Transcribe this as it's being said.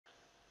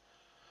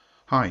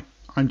Hi,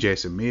 I'm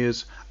Jason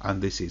Mears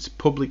and this is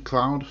Public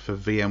Cloud for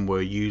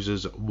VMware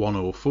Users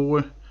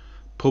 104,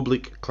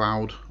 Public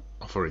Cloud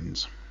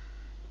Offerings.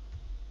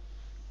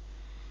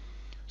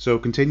 So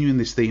continuing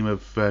this theme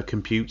of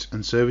compute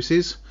and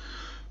services,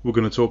 we're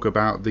going to talk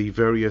about the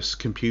various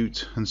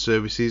compute and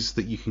services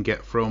that you can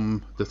get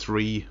from the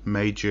three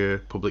major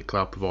public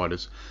cloud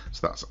providers.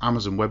 So that's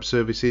Amazon Web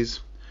Services,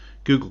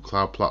 Google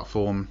Cloud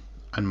Platform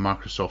and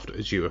Microsoft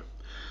Azure.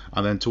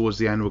 And then towards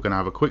the end we're going to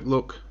have a quick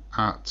look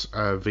at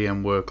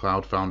VMware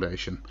Cloud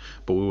Foundation,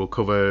 but we will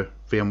cover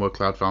VMware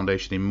Cloud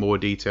Foundation in more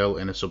detail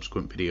in a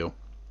subsequent video.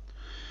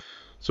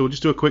 So we'll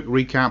just do a quick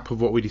recap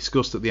of what we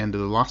discussed at the end of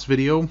the last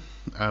video.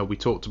 We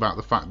talked about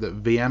the fact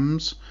that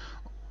VMs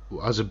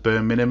as a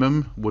bare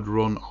minimum would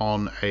run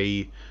on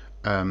a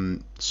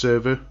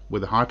server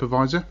with a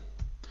hypervisor,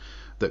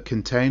 that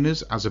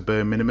containers as a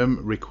bare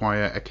minimum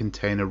require a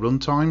container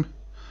runtime,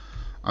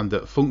 and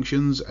that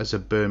functions as a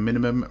bare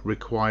minimum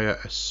require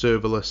a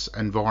serverless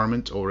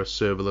environment or a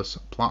serverless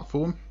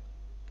platform.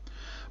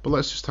 But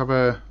let's just have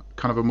a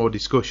kind of a more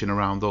discussion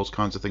around those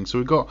kinds of things. So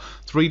we've got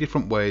three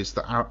different ways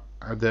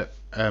that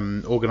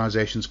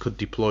organizations could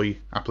deploy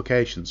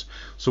applications.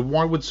 So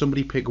why would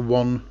somebody pick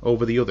one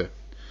over the other?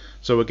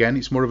 So again,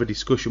 it's more of a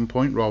discussion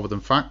point rather than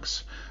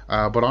facts,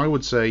 but I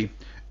would say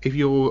if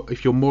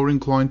you're more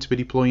inclined to be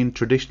deploying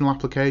traditional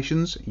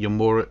applications, you're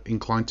more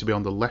inclined to be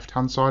on the left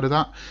hand side of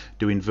that,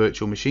 doing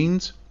virtual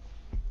machines.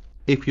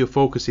 If your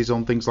focus is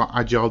on things like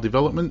agile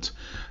development,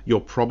 you're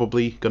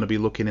probably going to be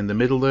looking in the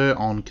middle there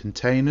on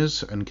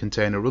containers and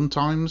container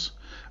runtimes,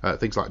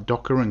 things like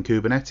Docker and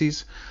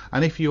Kubernetes.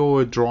 And if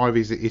your drive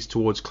is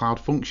towards cloud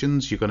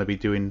functions, you're going to be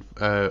doing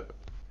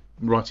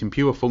writing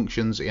pure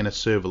functions in a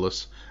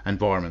serverless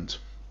environment.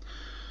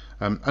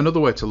 Another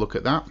way to look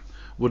at that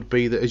would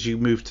be that as you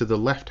move to the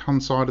left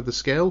hand side of the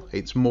scale,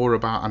 it's more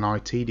about an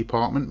IT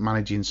department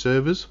managing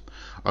servers,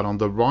 and on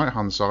the right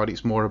hand side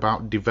it's more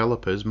about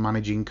developers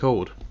managing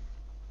code.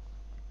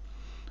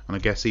 And I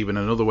guess even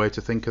another way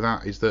to think of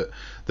that is that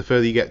the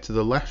further you get to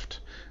the left,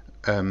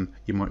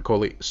 you might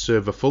call it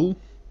server full,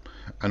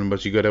 and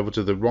as you get over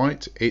to the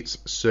right, it's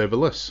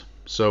serverless.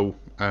 So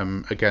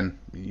again,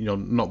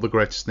 not the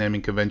greatest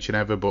naming convention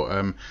ever,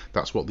 but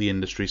that's what the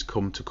industry's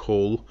come to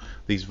call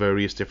these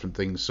various different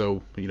things.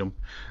 So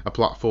a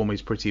platform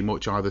is pretty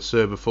much either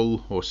server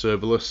full or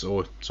serverless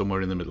or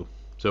somewhere in the middle.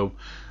 So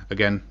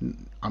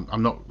again,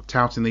 I'm not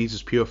touting these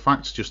as pure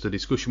facts, just a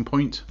discussion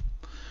point.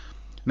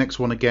 Next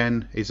one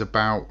again is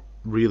about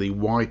really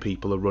why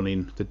people are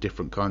running the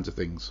different kinds of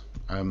things.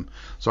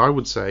 So I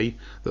would say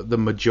that the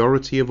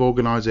majority of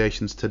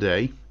organizations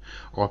today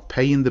are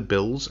paying the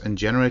bills and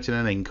generating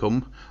an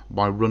income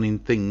by running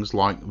things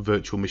like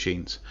virtual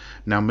machines.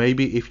 Now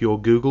maybe if you're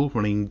Google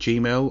running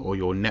Gmail or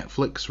you're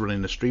Netflix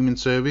running a streaming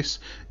service,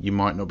 you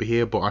might not be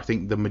here, but I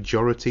think the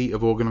majority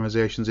of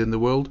organizations in the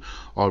world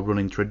are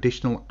running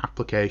traditional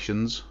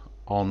applications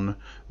on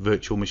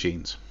virtual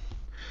machines.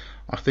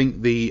 I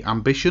think the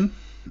ambition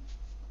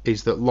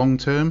is that long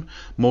term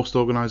most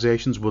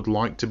organizations would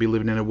like to be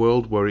living in a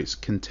world where it's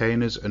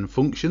containers and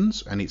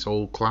functions and it's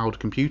all cloud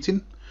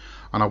computing,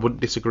 and I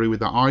wouldn't disagree with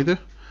that either.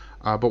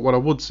 But what I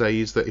would say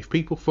is that if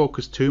people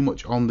focus too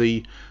much on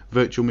the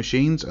virtual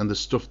machines and the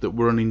stuff that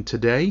we're running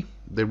today,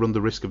 they run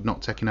the risk of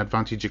not taking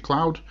advantage of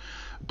cloud.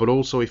 But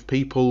also if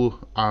people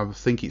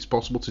think it's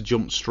possible to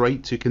jump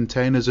straight to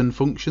containers and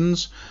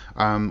functions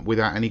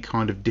without any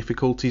kind of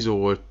difficulties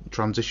or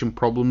transition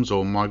problems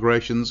or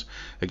migrations,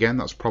 again,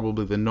 that's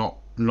probably not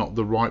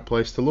the right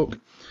place to look.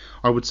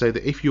 I would say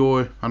that if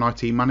you're an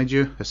IT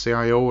manager, a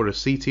CIO or a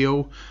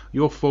CTO,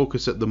 your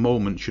focus at the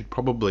moment should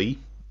probably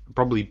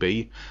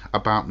be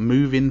about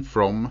moving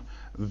from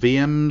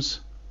VMs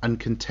and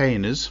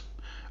containers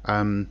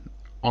on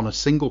a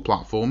single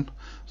platform,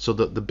 so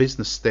that the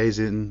business stays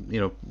in,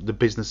 the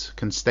business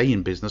can stay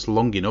in business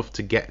long enough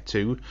to get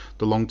to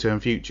the long-term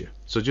future.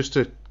 So just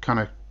to kind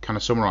of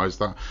summarize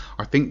that,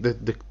 I think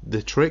that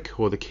the trick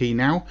or the key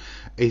now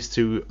is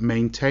to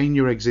maintain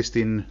your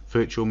existing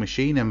virtual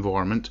machine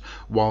environment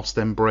whilst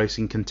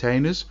embracing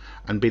containers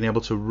and being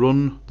able to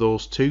run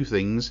those two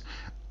things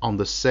on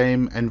the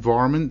same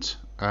environment,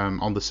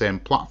 on the same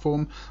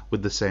platform,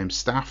 with the same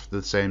staff,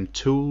 the same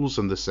tools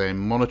and the same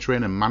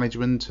monitoring and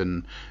management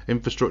and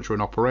infrastructure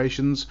and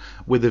operations,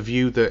 with a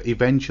view that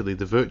eventually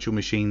the virtual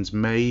machines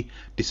may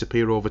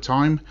disappear over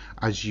time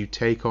as you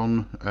take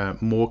on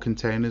more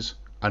containers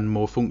and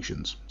more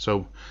functions.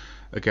 So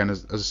again,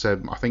 as I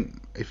said, I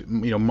think if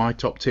my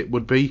top tip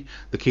would be,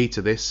 the key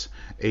to this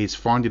is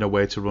finding a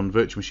way to run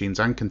virtual machines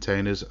and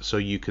containers so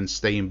you can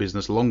stay in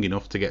business long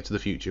enough to get to the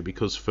future,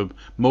 because for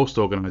most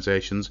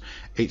organizations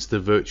it's the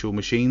virtual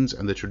machines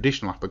and the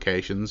traditional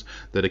applications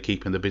that are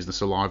keeping the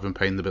business alive and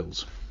paying the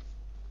bills.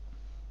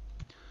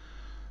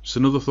 Just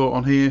another thought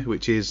on here,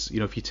 which is,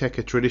 if you take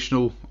a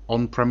traditional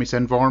on-premise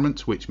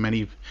environment, which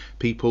many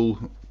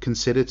people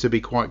consider to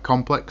be quite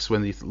complex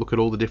when you look at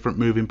all the different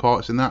moving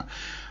parts in that,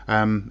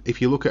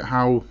 if you look at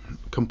how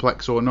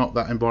complex or not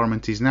that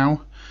environment is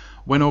now,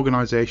 when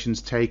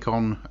organizations take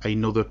on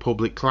another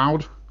public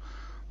cloud,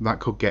 that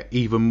could get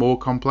even more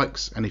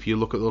complex. And if you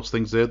look at those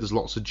things there's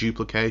lots of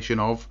duplication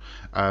of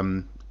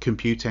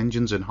compute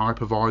engines and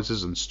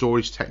hypervisors and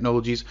storage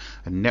technologies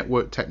and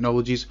network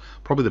technologies.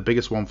 Probably the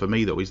biggest one for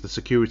me though is the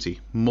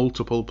security.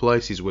 Multiple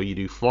places where you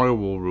do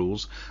firewall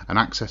rules and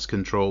access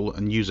control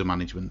and user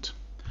management.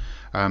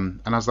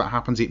 And as that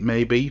happens, it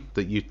may be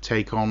that you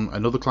take on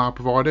another cloud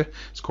provider.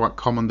 It's quite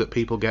common that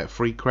people get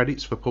free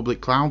credits for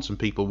public clouds and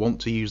people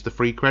want to use the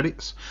free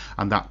credits,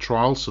 and that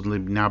trial suddenly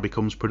now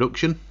becomes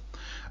production.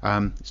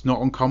 It's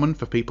not uncommon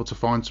for people to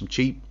find some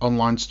cheap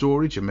online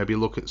storage and maybe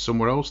look at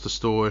somewhere else to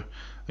store,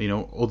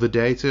 other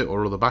data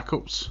or other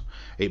backups.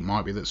 It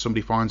might be that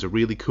somebody finds a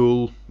really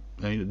cool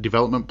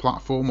development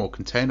platform or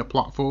container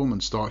platform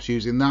and starts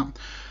using that.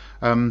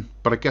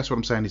 But I guess what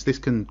I'm saying is this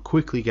can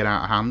quickly get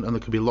out of hand, and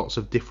there can be lots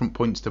of different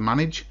points to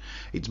manage.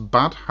 It's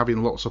bad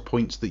having lots of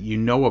points that you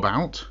know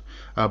about,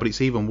 but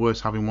it's even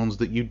worse having ones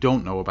that you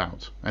don't know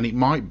about. And it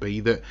might be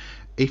that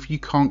if you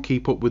can't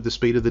keep up with the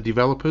speed of the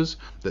developers,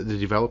 that the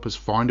developers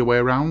find a way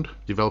around.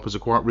 Developers are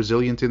quite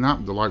resilient in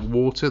that. They're like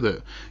water,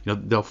 that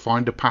they'll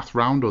find a path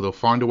round, or they'll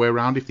find a way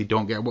around if they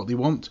don't get what they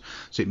want.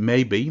 So it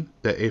may be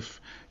that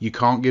if you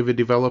can't give a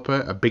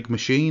developer a big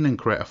machine and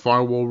create a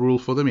firewall rule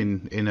for them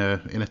in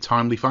a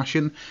timely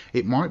fashion,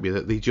 it might be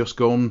that they just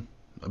go and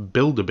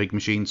build a big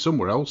machine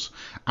somewhere else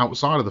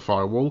outside of the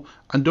firewall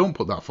and don't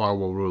put that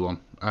firewall rule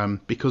on,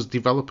 because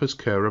developers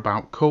care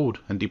about code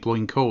and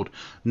deploying code,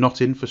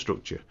 not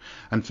infrastructure.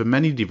 And for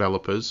many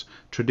developers,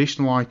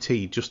 traditional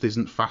IT just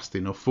isn't fast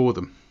enough for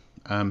them.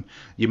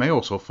 You may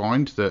also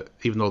find that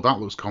even though that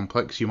looks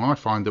complex, you might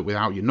find that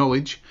without your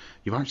knowledge,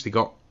 you've actually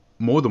got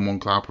more than one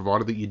cloud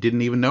provider that you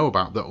didn't even know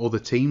about, that other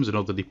teams and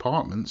other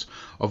departments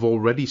have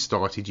already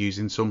started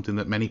using something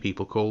that many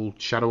people call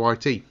shadow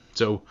IT.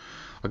 So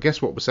I guess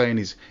what we're saying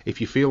is,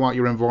 if you feel like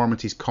your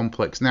environment is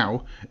complex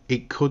now,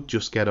 it could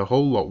just get a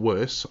whole lot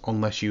worse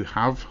unless you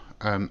have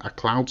a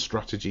cloud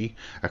strategy,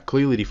 a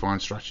clearly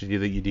defined strategy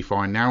that you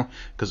define now,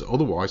 because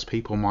otherwise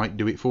people might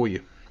do it for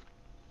you.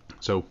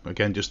 So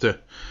again,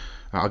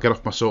 I'll get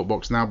off my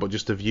soapbox now, but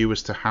just a view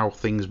as to how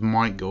things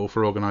might go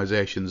for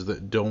organizations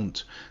that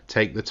don't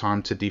take the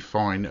time to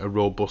define a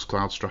robust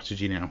cloud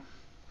strategy now.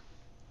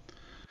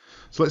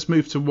 So let's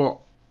move to what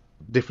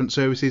different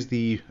services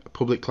the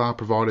public cloud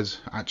providers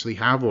actually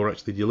have or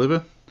actually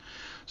deliver.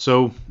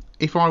 So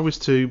if I was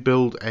to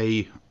build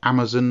a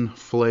Amazon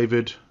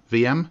flavored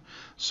VM,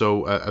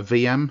 so a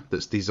VM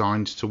that's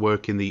designed to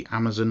work in the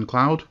Amazon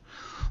cloud,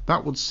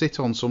 that would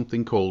sit on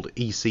something called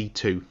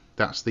EC2.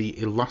 That's the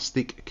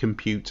Elastic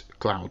Compute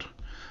Cloud.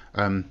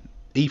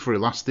 E for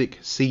elastic,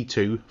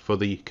 C2 for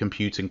the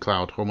computing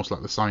cloud, almost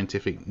like the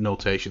scientific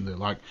notation. They're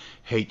like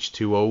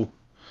H2O.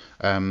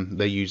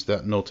 They use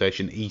that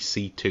notation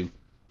EC2.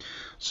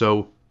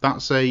 So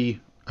that's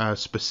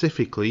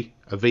specifically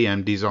a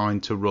VM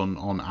designed to run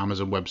on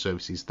Amazon Web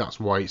Services. That's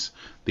why it's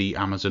the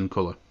Amazon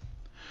color.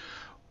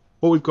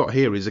 What we've got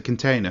here is a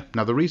container.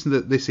 Now the reason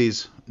that this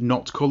is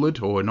not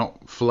colored or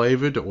not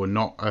flavored or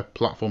not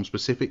platform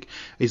specific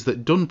is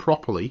that done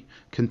properly,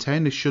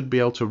 containers should be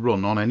able to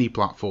run on any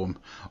platform,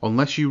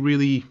 unless you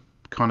really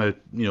kind of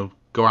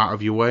go out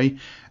of your way.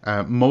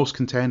 Most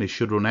containers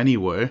should run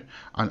anywhere,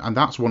 and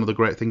that's one of the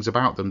great things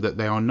about them, that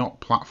they are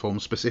not platform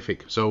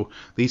specific. So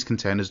these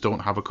containers don't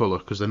have a color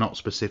because they're not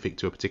specific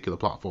to a particular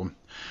platform.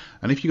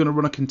 And if you're going to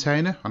run a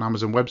container on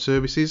Amazon Web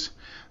Services,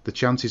 the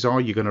chances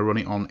are you're going to run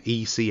it on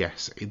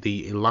ECS,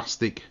 the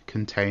Elastic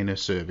Container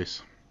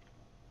Service.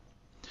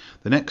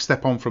 The next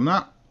step on from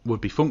that would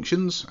be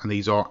functions, and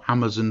these are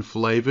Amazon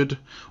flavored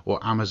or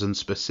Amazon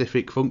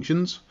specific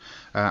functions.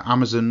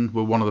 Amazon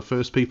were one of the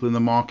first people in the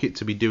market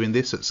to be doing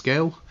this at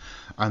scale,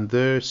 and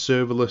their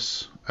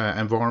serverless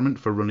environment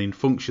for running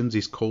functions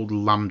is called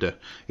Lambda.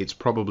 It's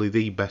probably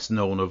the best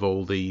known of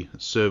all the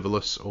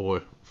serverless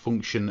or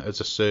function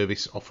as a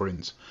service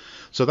offerings.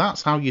 So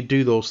that's how you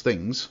do those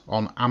things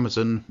on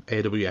Amazon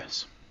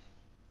AWS.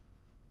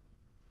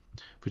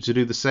 If we to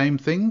do the same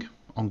thing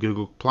on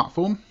Google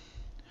platform,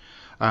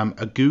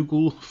 a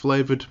Google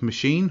flavored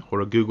machine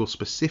or a Google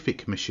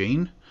specific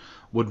machine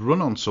would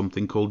run on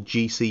something called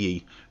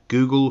GCE,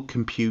 Google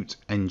Compute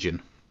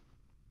Engine.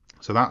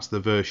 So that's the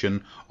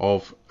version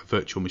of a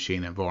virtual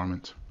machine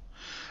environment.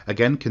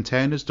 Again,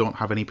 containers don't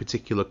have any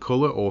particular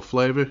color or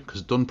flavor,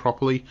 because done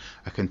properly,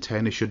 a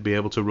container should be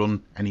able to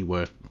run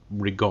anywhere,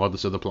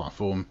 regardless of the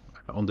platform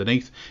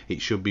underneath.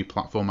 It should be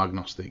platform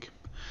agnostic.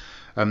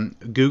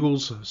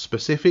 Google's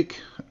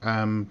specific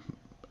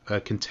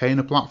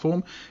container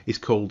platform is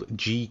called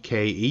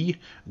GKE,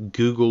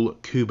 Google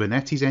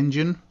Kubernetes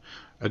Engine.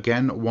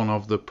 Again, one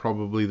of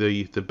probably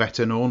the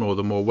better known or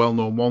the more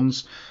well-known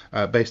ones,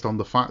 based on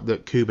the fact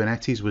that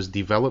Kubernetes was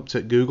developed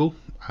at Google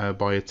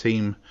by a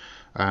team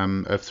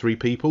of 3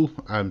 people.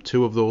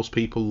 2 of those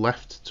people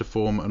left to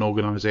form an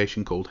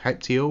organization called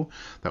Heptio.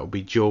 That would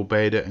be Joe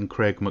Bader and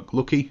Craig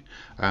McLuckie.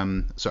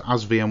 So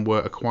as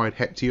VMware acquired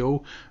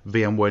Heptio,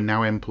 VMware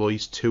now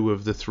employs 2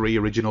 of the 3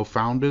 original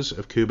founders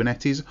of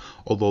Kubernetes,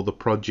 although the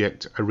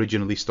project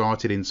originally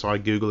started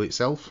inside Google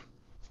itself.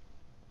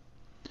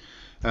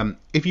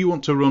 If you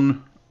want to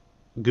run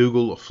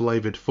Google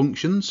flavored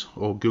functions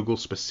or Google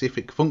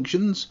specific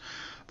functions.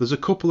 There's a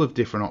couple of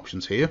different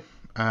options here,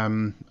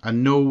 and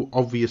no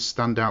obvious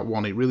standout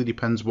one. It really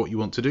depends what you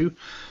want to do,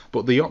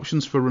 but the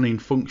options for running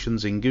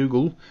functions in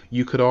Google,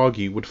 you could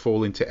argue, would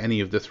fall into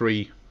any of the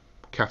three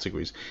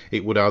categories.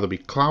 It would either be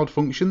Cloud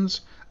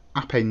Functions,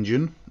 App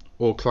Engine,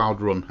 or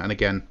Cloud Run. And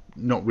again,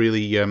 not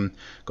really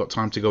got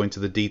time to go into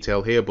the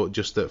detail here, but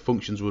just that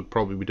functions would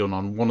probably be done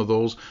on one of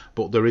those,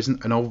 but there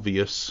isn't an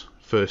obvious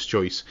first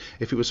choice.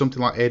 If it was something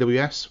like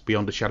AWS,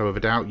 beyond a shadow of a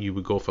doubt, you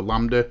would go for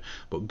Lambda,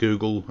 but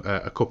Google,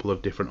 a couple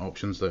of different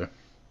options there.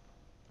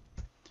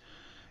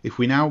 If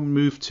we now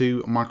move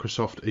to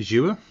Microsoft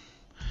Azure,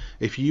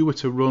 if you were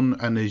to run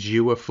an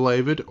Azure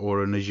flavored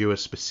or an Azure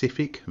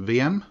specific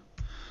VM,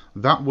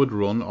 that would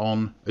run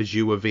on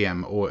Azure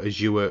VM or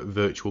Azure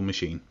Virtual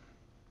Machine.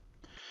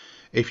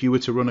 If you were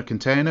to run a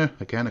container,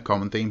 again a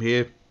common theme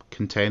here,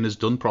 containers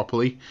done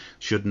properly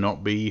should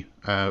not be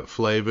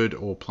flavored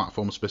or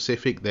platform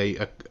specific.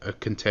 A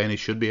container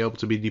should be able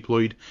to be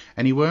deployed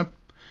anywhere.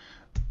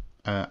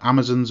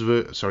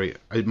 Microsoft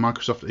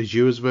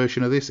Azure's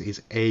version of this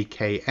is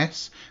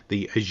AKS,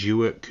 the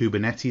Azure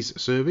Kubernetes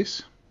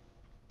Service.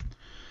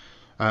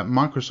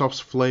 Microsoft's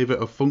flavor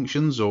of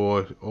functions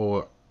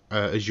or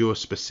Azure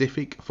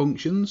specific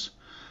functions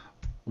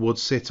would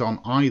sit on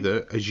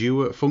either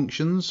Azure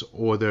Functions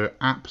or their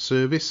app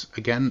service.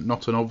 Again,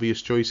 not an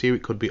obvious choice here.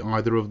 It could be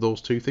either of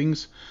those two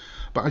things.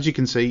 But as you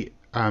can see,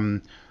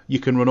 you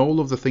can run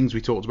all of the things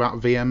we talked about,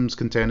 VMs,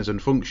 containers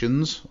and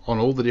functions, on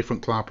all the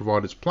different cloud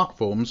providers'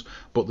 platforms,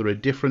 but there are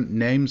different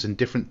names and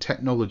different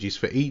technologies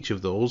for each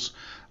of those,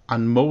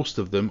 and most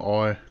of them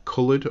are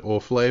coloured or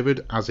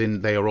flavoured, as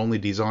in they are only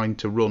designed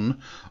to run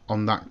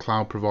on that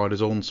cloud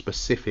provider's own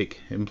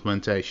specific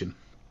implementation.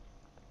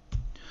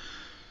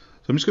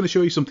 So I'm just going to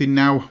show you something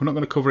now. We're not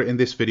going to cover it in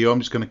this video. I'm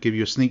just going to give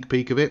you a sneak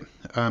peek of it.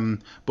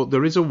 But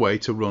there is a way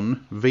to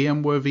run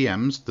VMware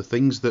VMs, the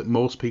things that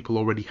most people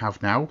already have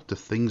now, the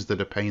things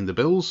that are paying the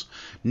bills,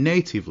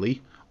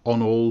 natively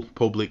on all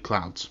public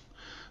clouds.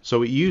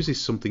 So it uses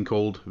something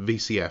called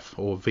VCF,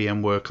 or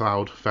VMware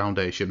Cloud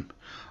Foundation.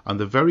 And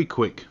the very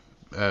quick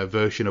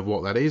version of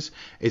what that is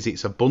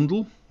it's a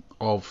bundle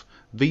of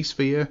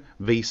vSphere,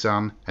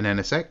 vSAN and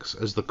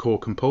NSX as the core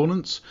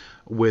components,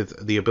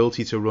 with the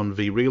ability to run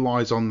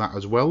vRealize on that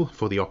as well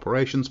for the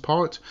operations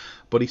part.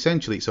 But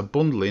essentially it's a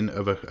bundling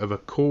of a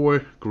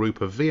core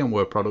group of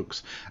VMware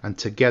products, and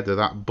together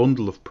that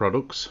bundle of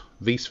products,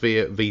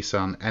 vSphere,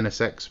 vSAN,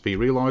 NSX,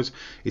 vRealize,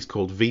 is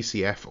called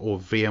VCF or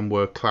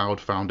VMware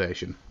Cloud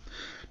Foundation.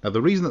 Now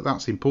the reason that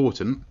that's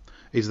important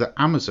is that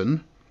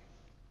Amazon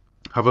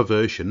have a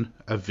version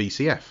of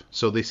VCF.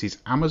 So this is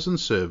Amazon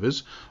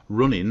servers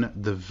running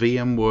the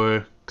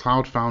VMware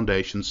Cloud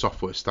Foundation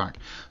software stack.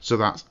 So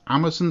that's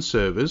Amazon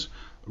servers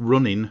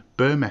running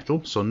bare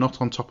metal, so not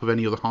on top of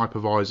any other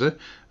hypervisor.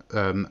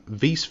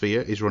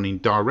 vSphere is running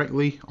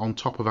directly on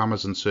top of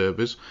Amazon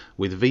servers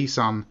with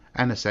vSAN,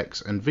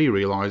 NSX and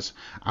vRealize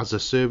as a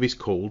service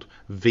called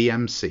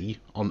VMC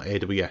on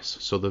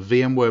AWS. So the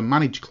VMware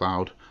Managed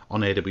Cloud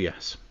on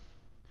AWS.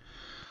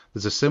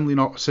 There's a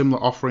similar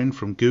offering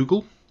from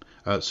Google.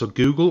 So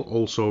Google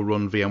also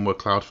run VMware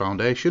Cloud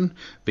Foundation,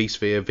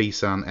 vSphere,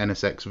 vSAN,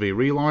 NSX,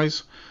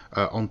 vRealize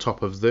on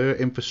top of their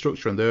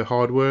infrastructure and their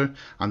hardware,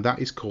 and that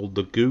is called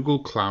the Google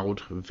Cloud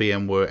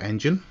VMware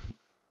Engine.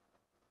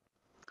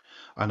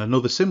 And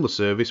another similar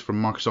service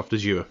from Microsoft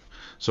Azure.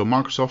 So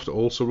Microsoft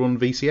also run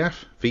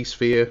VCF,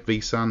 vSphere,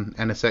 vSAN,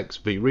 NSX,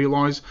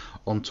 vRealize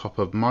on top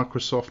of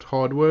Microsoft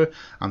hardware,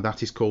 and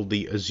that is called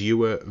the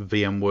Azure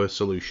VMware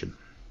Solution.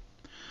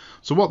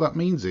 So what that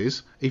means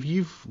is, if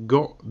you've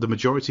got the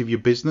majority of your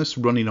business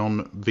running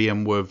on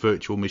VMware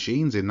virtual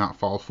machines in that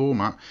file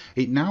format,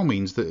 it now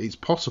means that it's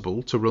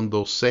possible to run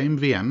those same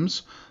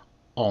VMs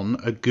on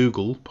a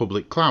Google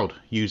public cloud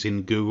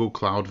using Google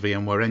Cloud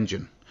VMware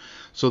Engine.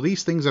 So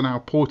these things are now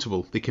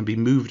portable. They can be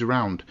moved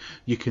around.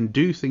 You can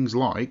do things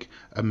like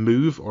a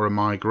move or a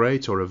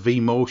migrate or a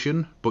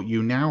vMotion, but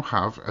you now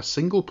have a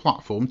single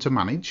platform to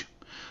manage,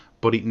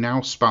 but it now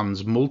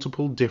spans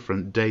multiple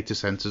different data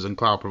centers and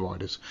cloud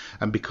providers.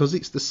 And because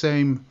it's the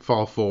same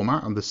file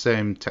format and the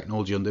same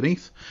technology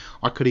underneath,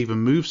 I could even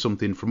move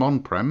something from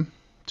on-prem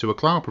to a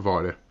cloud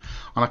provider,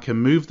 and I can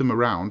move them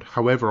around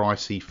however I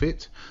see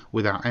fit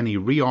without any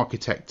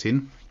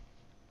re-architecting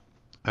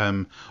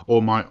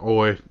or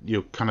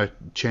kind of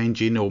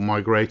changing or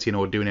migrating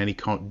or doing any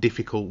kind of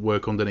difficult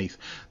work underneath.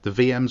 The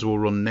VMs will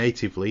run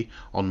natively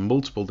on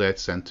multiple data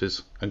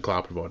centers and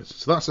cloud providers.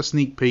 So that's a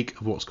sneak peek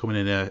of what's coming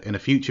in a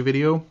future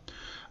video.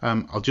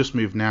 I'll just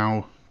move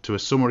now to a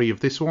summary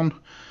of this one,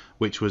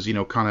 which was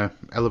kind of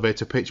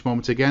elevator pitch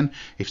moment again.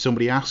 If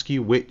somebody asks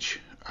you which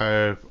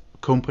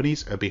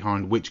companies are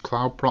behind which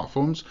cloud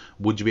platforms,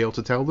 would you be able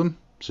to tell them?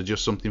 So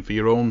just something for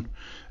your own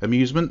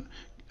amusement.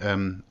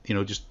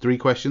 Just 3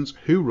 questions.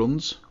 Who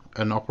runs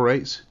and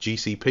operates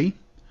GCP?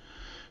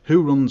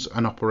 Who runs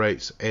and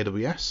operates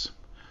AWS?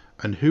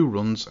 And who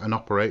runs and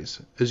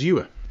operates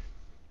Azure?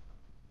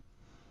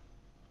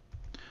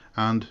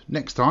 And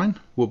next time,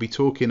 we'll be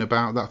talking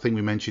about that thing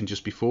we mentioned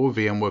just before,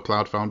 VMware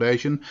Cloud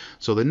Foundation.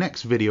 So the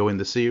next video in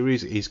the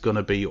series is going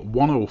to be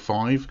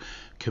 105,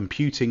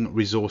 Computing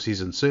Resources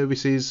and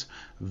Services,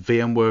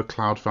 VMware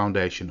Cloud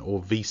Foundation,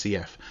 or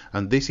VCF.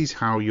 And this is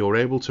how you're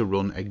able to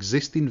run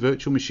existing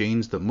virtual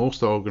machines that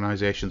most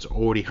organizations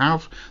already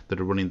have,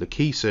 that are running the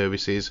key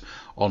services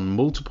on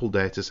multiple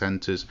data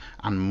centers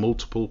and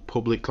multiple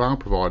public cloud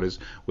providers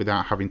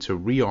without having to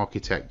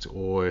re-architect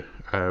or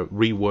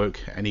rework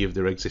any of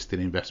their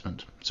existing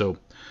investment. So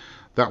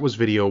that was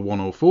video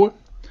 104.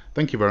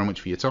 Thank you very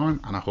much for your time,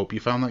 and I hope you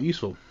found that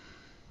useful.